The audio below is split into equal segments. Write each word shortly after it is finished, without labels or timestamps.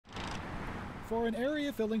For an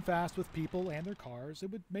area filling fast with people and their cars,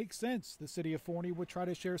 it would make sense the city of Forney would try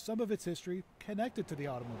to share some of its history connected to the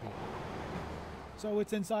automobile. So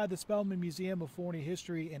it's inside the Spelman Museum of Forney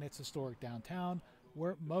History in its historic downtown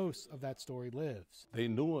where most of that story lives. They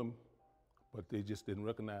knew him, but they just didn't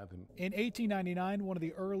recognize him. In 1899, one of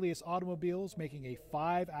the earliest automobiles making a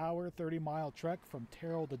 5-hour, 30-mile trek from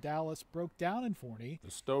Terrell to Dallas broke down in Forney.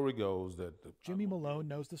 The story goes that Jimmy Malone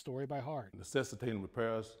knows the story by heart. Necessitating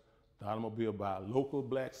repairs the automobile by a local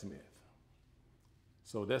blacksmith.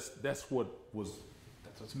 So that's what's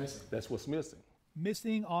missing. That's what's missing.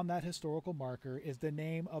 Missing on that historical marker is the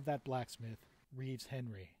name of that blacksmith, Reeves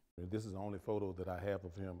Henry. This is the only photo that I have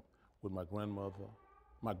of him with my grandmother,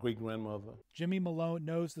 my great-grandmother. Jimmy Malone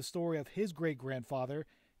knows the story of his great-grandfather,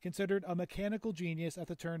 considered a mechanical genius at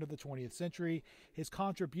the turn of the 20th century. His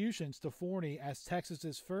contributions to Forney as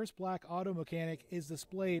Texas's first black auto mechanic is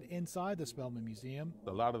displayed inside the Spelman Museum.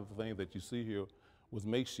 A lot of the things that you see here was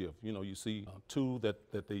makeshift. You know, you see a tool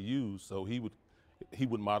that they used, so he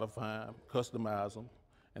would modify them, customize them,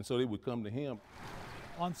 and so they would come to him.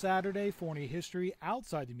 On Saturday, Forney history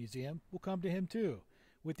outside the museum will come to him too,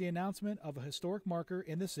 with the announcement of a historic marker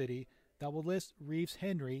in the city that will list Reeves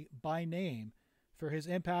Henry by name for his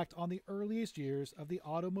impact on the earliest years of the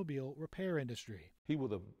automobile repair industry. He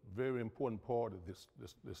was a very important part of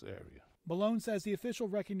this area. Malone says the official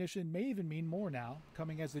recognition may even mean more now,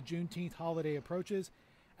 coming as the Juneteenth holiday approaches,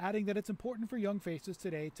 adding that it's important for young faces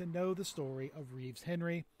today to know the story of Reeves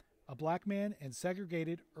Henry, a black man in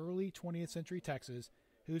segregated early 20th century Texas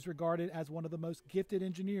who's regarded as one of the most gifted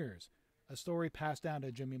engineers, a story passed down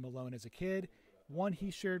to Jimmy Malone as a kid, one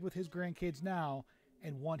he shared with his grandkids now,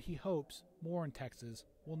 and one he hopes more in Texas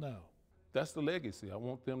will know. That's the legacy. I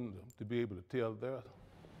want them to be able to tell their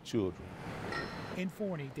children. In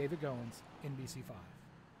Forney, David Goins, NBC5.